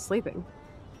time while I was sleeping.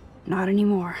 Not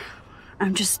anymore.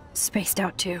 I'm just spaced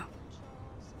out too.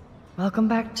 Welcome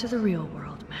back to the real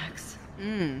world, Max.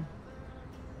 I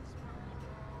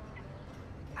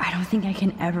don't think I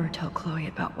can ever tell Chloe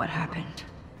about what happened.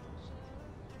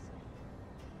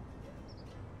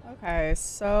 Okay,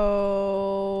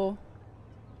 so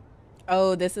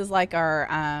oh, this is like our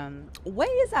what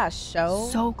is that show?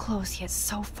 So close yet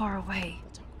so far away.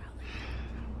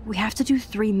 We have to do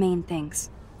 3 main things.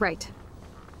 Right.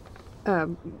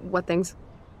 What things?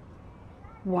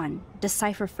 1,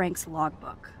 decipher Frank's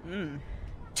logbook.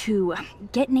 2,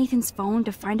 get Nathan's phone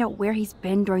to find out where he's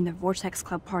been during the Vortex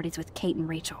Club parties with Kate and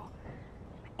Rachel.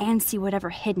 And see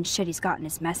whatever hidden shit he's got in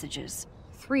his messages.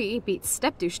 3, beat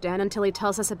Stepdouche Dan until he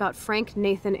tells us about Frank,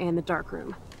 Nathan, and the dark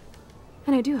room.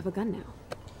 And I do have a gun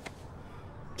now.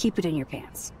 Keep it in your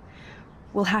pants.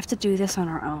 We'll have to do this on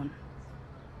our own.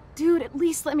 Dude, at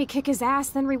least let me kick his ass,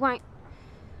 then rewind.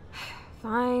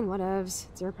 Fine, whatevs.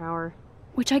 It's your power.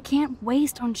 Which I can't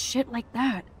waste on shit like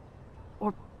that.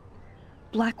 Or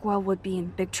Blackwell would be in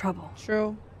big trouble.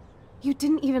 True. You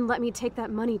didn't even let me take that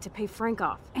money to pay Frank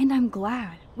off. And I'm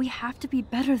glad. We have to be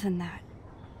better than that.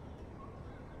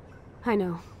 I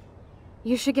know.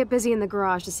 You should get busy in the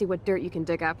garage to see what dirt you can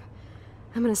dig up.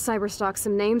 I'm gonna cyberstalk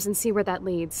some names and see where that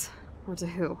leads. Or to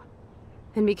who.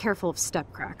 And be careful of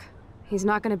Stepcrack. He's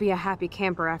not gonna be a happy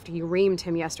camper after you reamed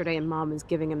him yesterday and Mom is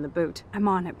giving him the boot. I'm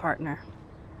on it, partner.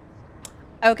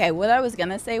 Okay, what I was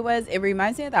gonna say was it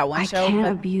reminds me of that one I show. can't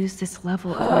abuse this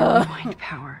level of my rewind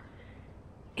power.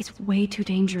 It's way too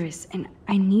dangerous, and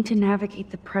I need to navigate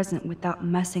the present without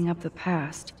messing up the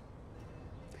past.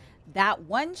 That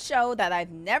one show that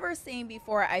I've never seen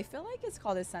before, I feel like it's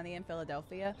called It's Sunny in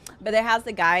Philadelphia, but it has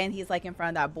the guy and he's like in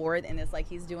front of that board and it's like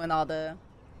he's doing all the,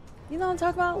 you know what I'm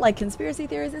talking about? Like conspiracy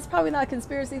theories. It's probably not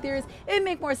conspiracy theories. It'd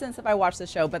make more sense if I watched the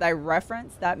show, but I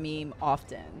reference that meme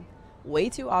often. Way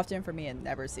too often for me and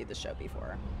never see the show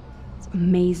before. It's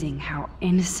amazing how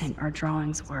innocent our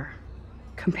drawings were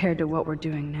compared to what we're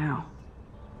doing now.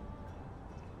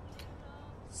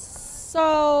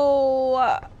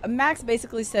 So Max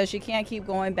basically says she can't keep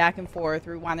going back and forth,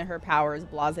 rewinding her powers,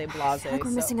 blase blase. I feel like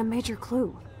we're missing a major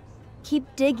clue.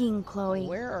 Keep digging, Chloe.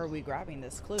 Where are we grabbing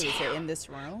this clue? Is it in this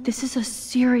room? This is a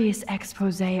serious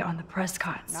expose on the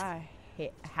Prescotts.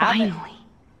 Finally.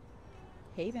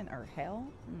 Haven or hell?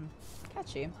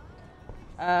 Catchy.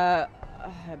 I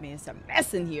mean, it's a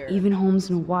mess in here. Even Holmes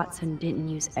and Watson didn't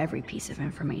use every piece of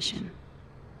information.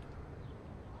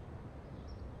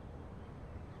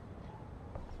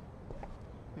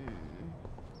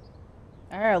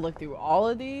 I gotta look through all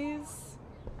of these.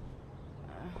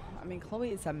 I mean, Chloe,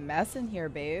 it's a mess in here,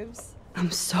 babes.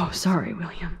 I'm so sorry,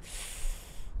 William.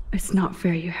 It's not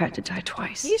fair you had to die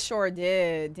twice. He sure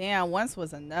did. Damn, once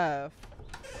was enough.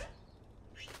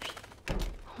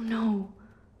 Oh no.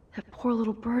 That poor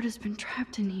little bird has been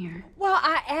trapped in here. Well,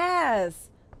 I asked.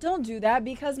 Don't do that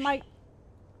because my...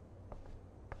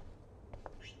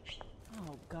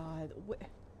 Oh, God. Well,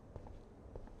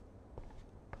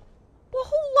 who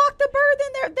locked the bird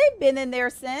in there? They've been in there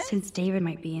since. Since David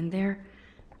might be in there,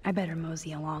 I better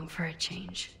mosey along for a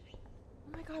change.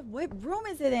 Oh, my God. What room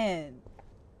is it in?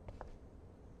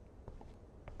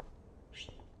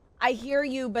 I hear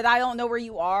you, but I don't know where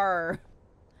you are.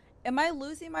 Am I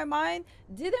losing my mind?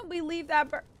 Didn't we leave that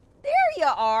bird? There you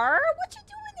are. What you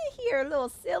doing in here, little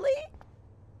silly?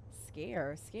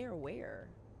 Scare where?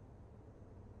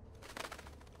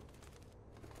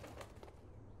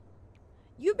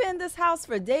 You've been in this house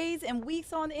for days and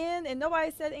weeks on end and nobody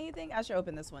said anything? I should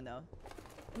open this window.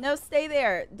 No, stay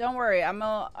there. Don't worry. I'm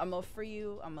gonna free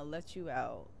you. I'm gonna let you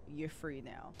out. You're free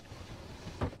now.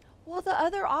 Well, the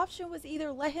other option was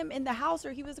either let him in the house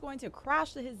or he was going to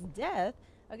crash to his death.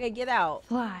 Okay, get out.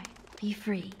 Fly. Be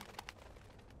free.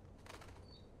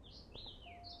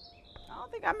 I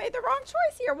don't think I made the wrong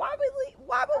choice here. Why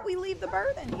would we leave the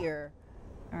bird in here?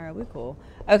 All right, we cool.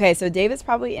 Okay, so David's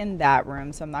probably in that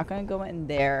room, so I'm not going to go in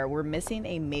there. We're missing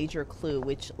a major clue,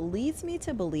 which leads me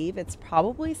to believe it's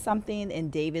probably something in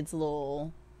David's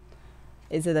little...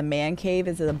 Is it a man cave?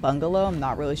 Is it a bungalow? I'm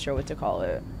not really sure what to call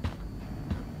it.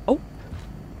 Oh.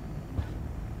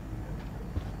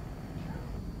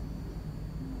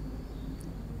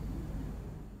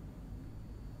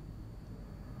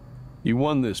 You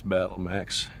won this battle,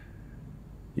 Max.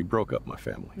 You broke up my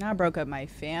family. I broke up my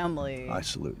family. I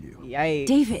salute you. Yikes.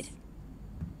 David,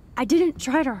 I didn't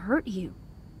try to hurt you.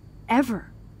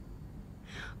 Ever.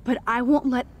 But I won't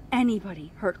let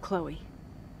anybody hurt Chloe.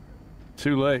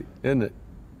 Too late, isn't it?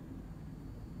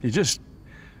 You just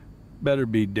better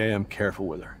be damn careful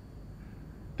with her.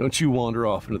 Don't you wander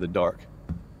off into the dark.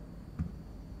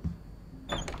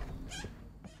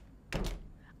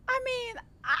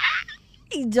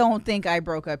 I don't think I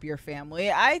broke up your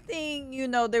family. I think, you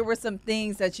know, there were some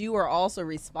things that you were also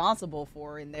responsible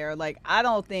for in there. Like, I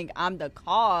don't think I'm the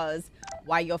cause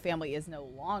why your family is no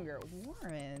longer.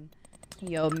 Warren.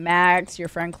 Yo, Max, your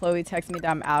friend Chloe texted me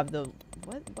that I'm out of the...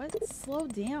 What? Slow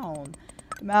down.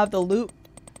 I'm out of the loop.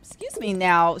 Excuse me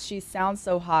now. She sounds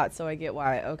so hot, so I get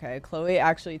why. Okay, Chloe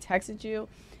actually texted you.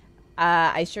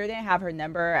 I sure didn't have her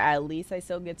number. At least I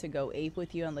still get to go ape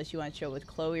with you unless you want to chill with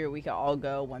Chloe or we can all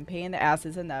go. One pain in the ass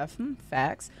is enough.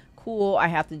 Facts. Cool. I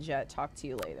have to jet. Talk to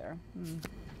you later.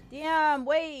 Damn.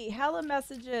 Wait. Hella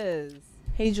messages.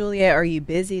 Hey, Juliet. Are you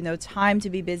busy? No time to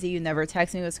be busy. You never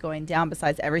text me what's going down.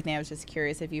 Besides everything, I was just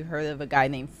curious if you heard of a guy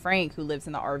named Frank who lives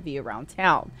in the RV around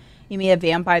town. You mean a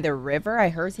van by the river? I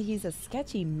heard he's a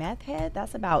sketchy meth head.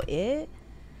 That's about it.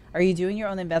 Are you doing your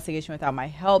own investigation without my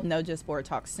help? No, just board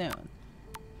talk soon.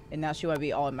 And now she want to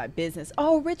be all in my business.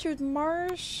 Oh, Richard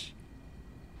Marsh.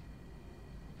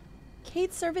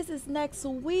 Kate's service is next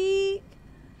week.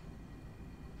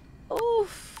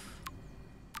 Oof.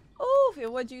 Oof.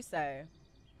 And what'd you say?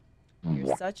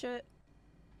 You're such a...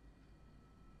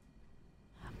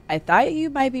 I thought you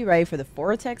might be ready for the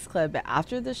Vortex Club, but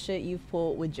after the shit you've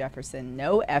pulled with Jefferson,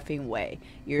 no effing way.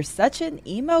 You're such an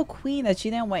emo queen that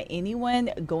you didn't want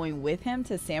anyone going with him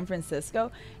to San Francisco.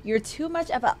 You're too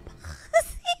much of a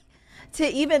pussy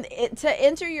to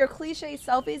enter your cliche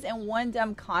selfies in one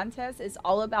dumb contest. It's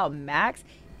all about Max.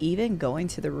 Even going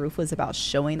to the roof was about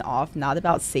showing off, not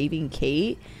about saving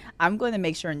Kate. I'm going to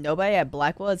make sure nobody at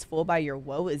Blackwell is fooled by your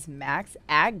woe is Max.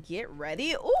 Get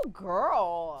ready. Oh,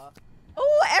 girl.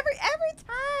 Oh, every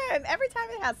time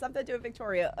it has something to do with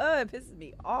Victoria, it pisses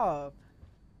me off.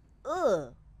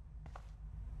 Ugh.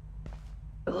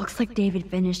 It looks like David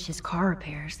finished his car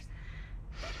repairs.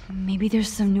 Maybe there's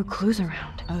some new clues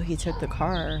around. Oh, he took the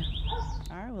car.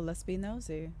 All right, well, let's be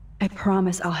nosy. I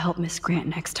promise I'll help Miss Grant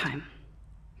next time.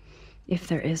 If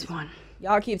there is one.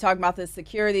 Y'all keep talking about this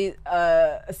security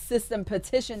system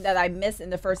petition that I missed in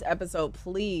the first episode,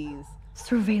 please.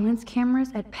 Surveillance cameras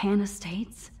at Pan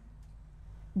Estates?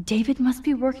 David must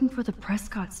be working for the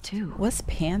Prescotts, too. What's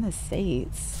Pan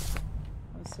Estates?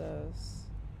 What's this?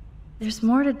 There's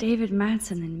more to David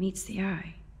Madsen than meets the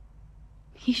eye.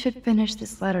 He should finish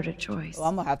this letter to Joyce. Well,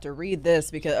 I'm gonna have to read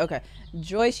this because, okay.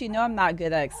 Joyce, you know I'm not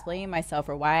good at explaining myself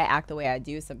or why I act the way I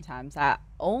do sometimes. I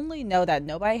only know that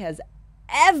nobody has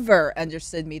ever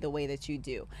understood me the way that you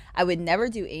do. I would never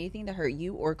do anything to hurt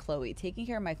you or Chloe. Taking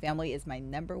care of my family is my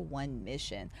 #1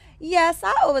 mission. Yes,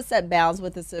 I overstep bounds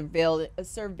with the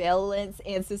surveillance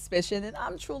and suspicion, and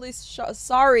I'm truly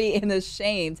sorry and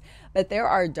ashamed. But there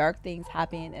are dark things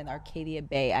happening in Arcadia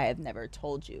Bay I have never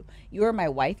told you. You are my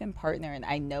wife and partner, and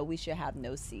I know we should have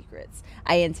no secrets.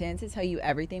 I intend to tell you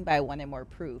everything, but I wanted more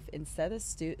proof. Instead of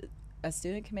a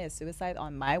student committed suicide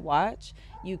on my watch,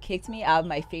 you kicked me out of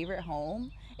my favorite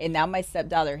home, and now my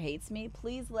stepdaughter hates me.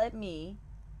 Please let me.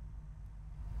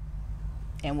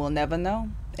 And we'll never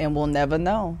know. And we'll never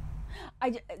know.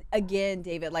 Again,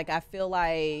 David, like, I feel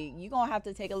like you're going to have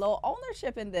to take a little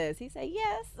ownership in this. He said,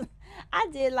 yes, I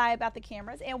did lie about the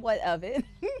cameras, and what of it?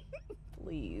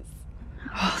 Please.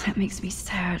 Oh, that makes me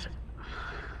sad.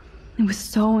 It was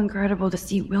so incredible to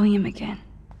see William again.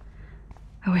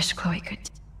 I wish Chloe could.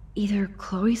 Either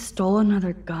Chloe stole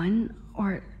another gun,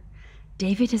 or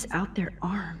David is out there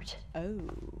armed. Oh.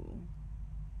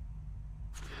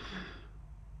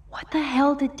 What the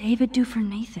hell did David do for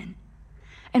Nathan?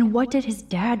 And what did his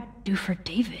dad do for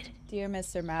David? Dear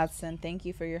Mr. Madsen, thank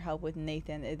you for your help with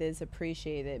Nathan. It is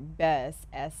appreciated. Bess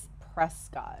S.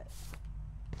 Prescott.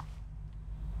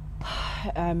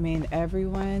 I mean,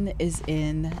 everyone is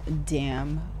in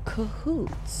damn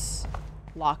cahoots.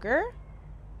 Locker?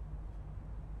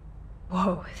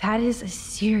 Whoa, that is a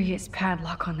serious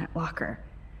padlock on that locker.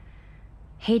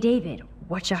 Hey, David,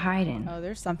 what you hiding? Oh,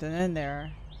 there's something in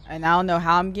there. And I don't know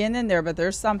how I'm getting in there, but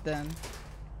there's something.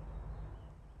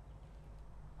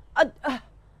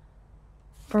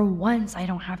 For once, I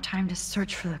don't have time to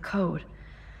search for the code.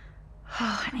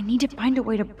 I need to find a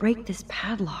way to break this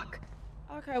padlock.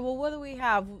 Okay, well, what do we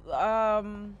have?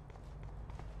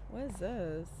 What is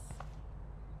this?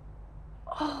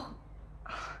 Oh,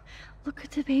 look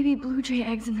at the baby blue jay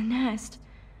eggs in the nest.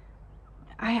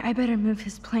 I better move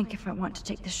his plank if I want to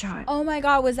take the shot. Oh my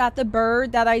God, was that the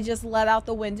bird that I just let out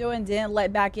the window and didn't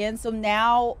let back in? So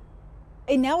now,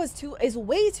 and now it's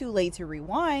way too late to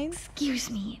rewind. Excuse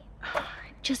me,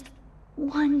 just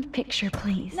one picture,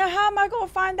 please. Now, how am I gonna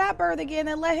find that bird again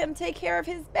and let him take care of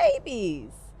his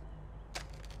babies?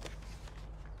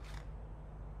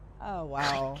 Oh,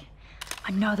 wow. Click.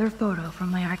 Another photo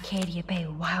from my Arcadia Bay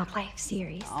wildlife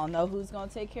series. I don't know who's gonna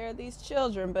take care of these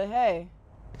children, but hey.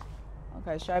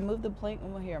 Okay, should I move the plank?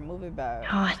 Here, move it back.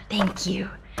 Oh, thank you.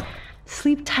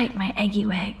 Sleep tight, my eggy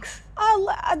eggs.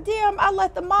 Damn, I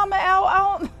let the mama out.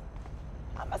 How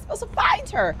am I supposed to find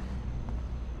her?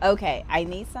 Okay, I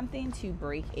need something to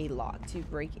break a lock.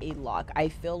 I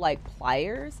feel like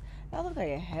pliers. That looks like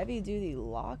a heavy-duty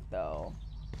lock, though.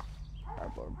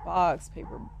 Cardboard box,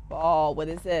 paper ball. What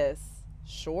is this?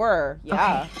 Sure,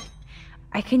 yeah. Okay.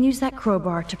 I can use that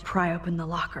crowbar to pry open the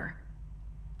locker.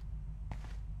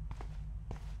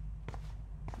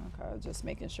 Okay, just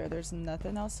making sure there's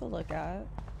nothing else to look at.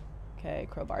 Okay,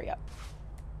 crowbar, yep.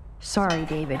 Sorry,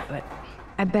 David, but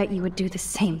I bet you would do the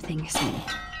same thing as me.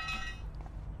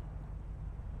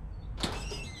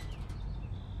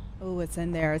 Oh, it's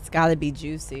in there. It's gotta be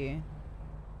juicy.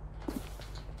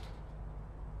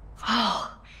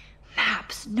 Oh,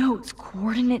 maps, notes,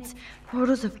 coordinates,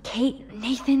 photos of Kate,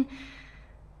 Nathan.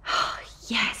 Oh,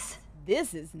 yes.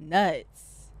 This is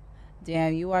nuts.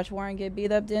 Damn, you watch Warren get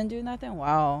beat up, didn't do nothing?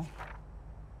 Wow.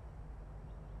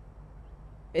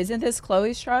 Isn't this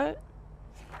Chloe's truck?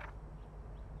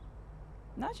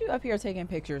 Not you up here taking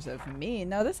pictures of me.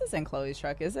 No, this isn't Chloe's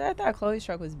truck, is it? I thought Chloe's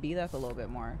truck was beat up a little bit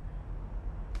more.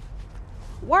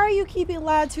 Why are you keeping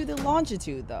latitude and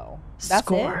longitude, though? That's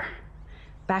Score. it?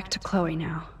 Back to Chloe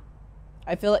now.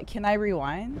 I feel like, can I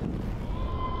rewind?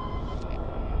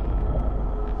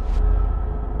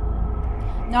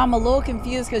 No, I'm a little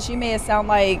confused because she made it sound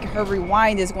like her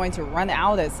rewind is going to run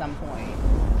out at some point.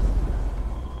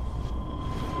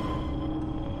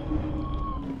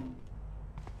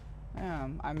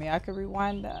 I mean, I could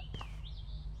rewind that.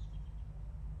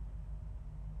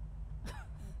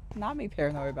 Not me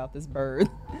paranoid about this bird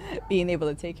being able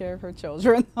to take care of her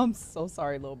children. I'm so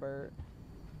sorry, little bird.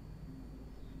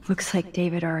 Looks like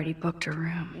David already booked a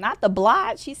room. Not the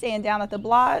blotch. She's staying down at the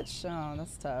blotch. Oh,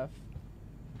 that's tough.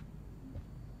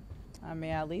 I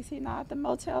mean, at least he's not at the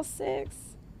Motel 6.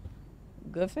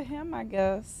 Good for him, I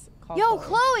guess. Call Yo,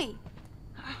 Chloe!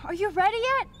 Are you ready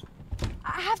yet?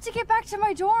 I have to get back to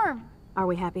my dorm. Are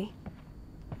we happy?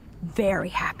 Very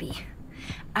happy.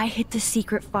 I hit the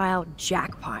secret file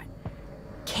jackpot.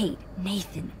 Kate,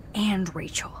 Nathan, and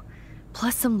Rachel.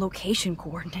 Plus some location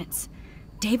coordinates.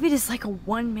 David is like a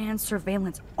one-man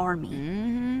surveillance army.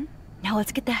 Mm-hmm. Now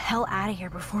let's get the hell out of here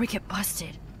before we get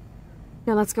busted.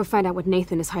 Now let's go find out what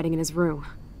Nathan is hiding in his room.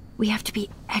 We have to be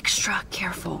extra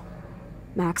careful.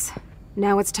 Max,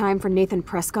 Now it's time for Nathan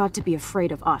Prescott to be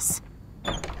afraid of us.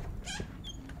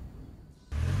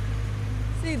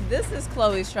 See, this is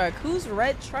Chloe's truck. Whose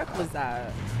red truck was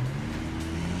that?